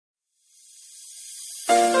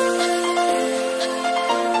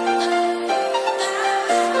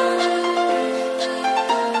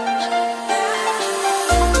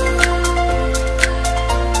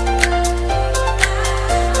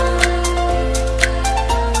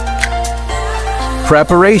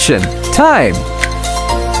Preparation time.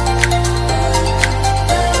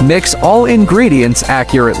 Mix all ingredients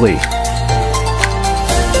accurately.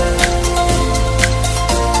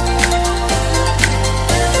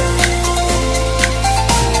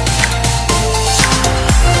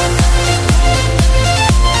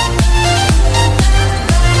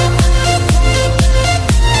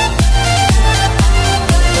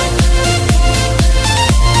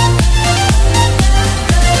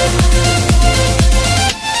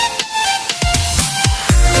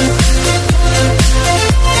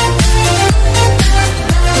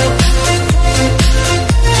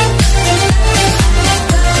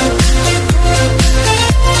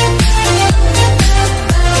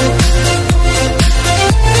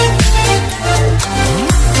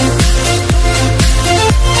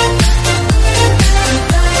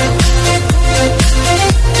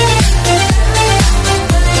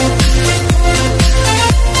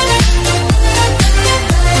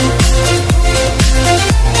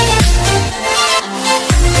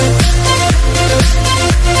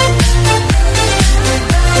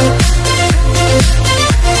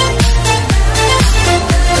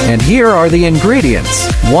 And here are the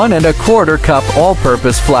ingredients. 1 1/4 cup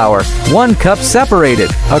all-purpose flour, 1 cup separated,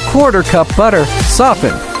 1/4 cup butter,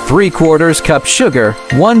 softened, 3/4 cup sugar,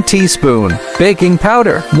 1 teaspoon, baking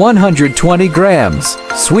powder, 120 grams,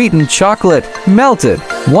 sweetened chocolate, melted,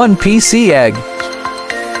 1 PC egg.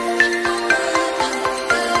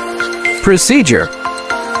 Procedure.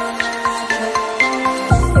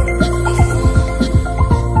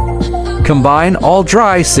 Combine all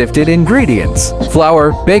dry sifted ingredients,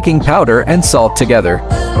 flour, baking powder, and salt together.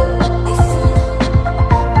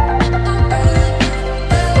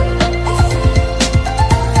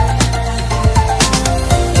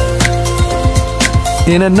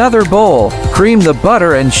 In another bowl, cream the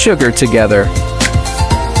butter and sugar together.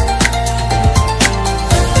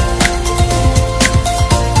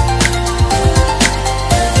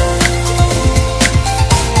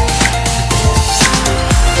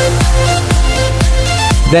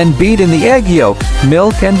 Then beat in the egg yolk,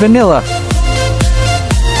 milk, and vanilla.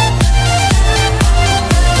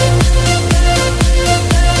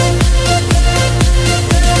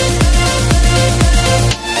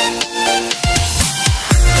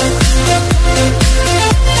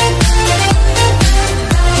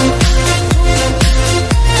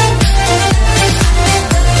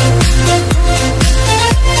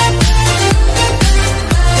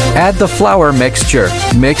 Add the flour mixture.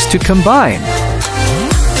 Mix to combine.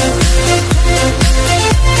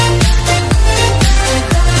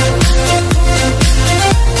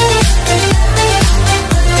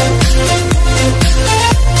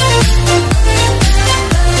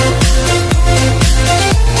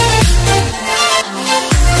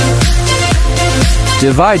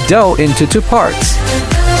 Divide dough into 2 parts.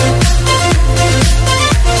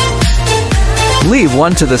 Leave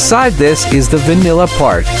one to the side. This is the vanilla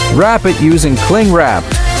part. Wrap it using cling wrap.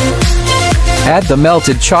 Add the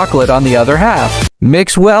melted chocolate on the other half.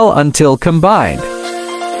 Mix well until combined.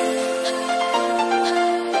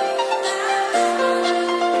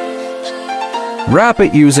 Wrap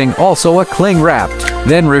it using also a cling wrapped.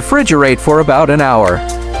 Then refrigerate for about an hour.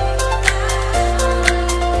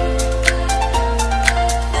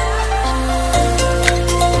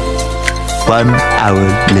 One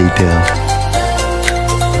hour later.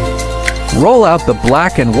 Roll out the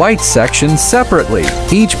black and white sections separately,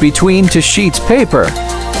 each between 2 sheets paper.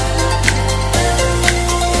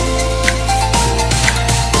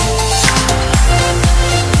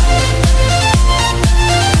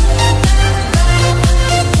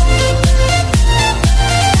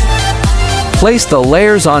 Place the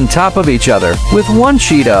layers on top of each other with 1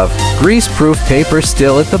 sheet of grease-proof paper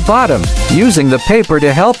still at the bottom. Using the paper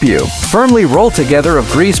to help you, firmly roll together of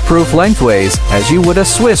grease-proof lengthways as you would a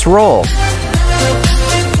Swiss roll.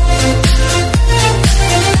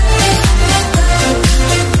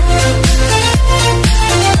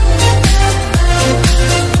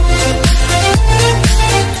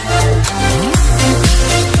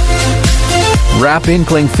 Wrap in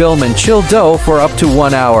cling film and chill dough for up to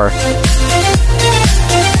 1 hour.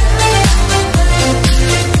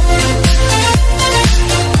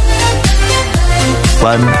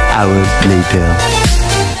 One hour later.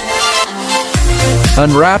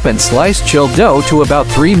 Unwrap and slice chilled dough to about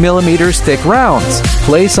 3 mm thick rounds.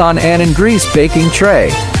 Place on an ungreased baking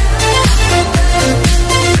tray.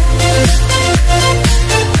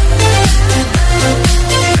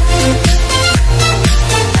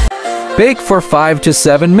 Bake for 5 to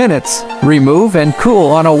 7 minutes. Remove and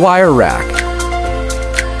cool on a wire rack.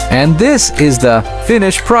 And this is the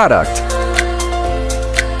finished product.